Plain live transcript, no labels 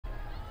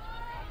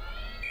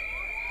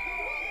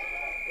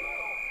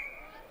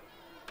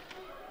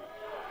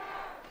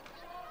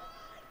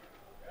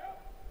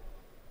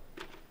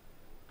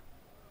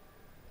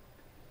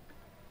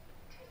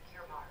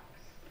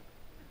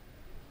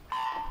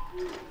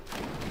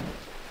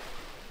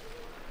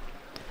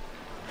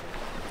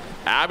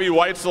Abbey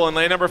Weitzeil in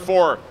lane number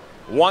 4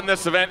 won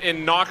this event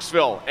in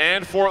Knoxville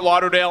and Fort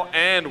Lauderdale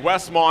and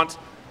Westmont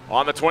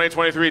on the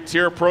 2023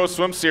 TYR Pro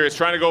Swim Series,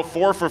 trying to go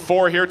 4 for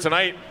 4 here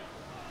tonight.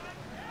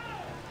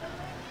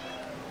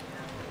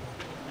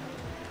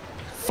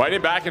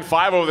 Fighting back in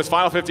 5 over this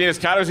final 15 is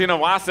Katarzyna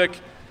Wasick.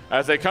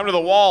 As they come to the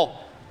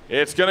wall,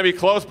 it's going to be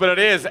close, but it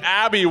is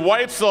Abbey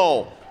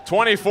Weitzeil,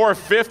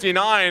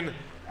 24:59,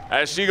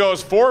 as she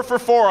goes 4 for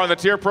 4 on the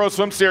TYR Pro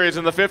Swim Series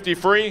in the 50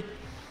 free.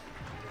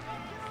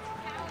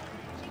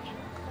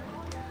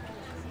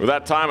 With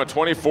that time of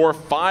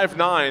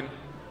 24:59.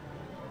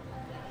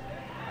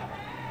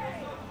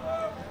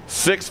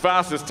 6th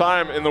fastest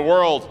time in the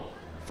world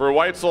for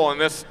Weitzeil in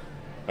this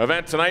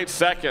event tonight.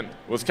 Second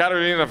was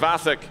Katarzyna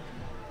Wasick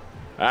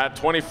at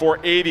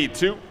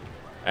 24:82.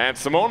 And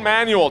Simone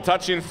Manuel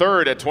touching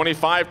 3rd at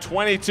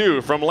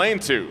 25:22 from lane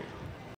 2.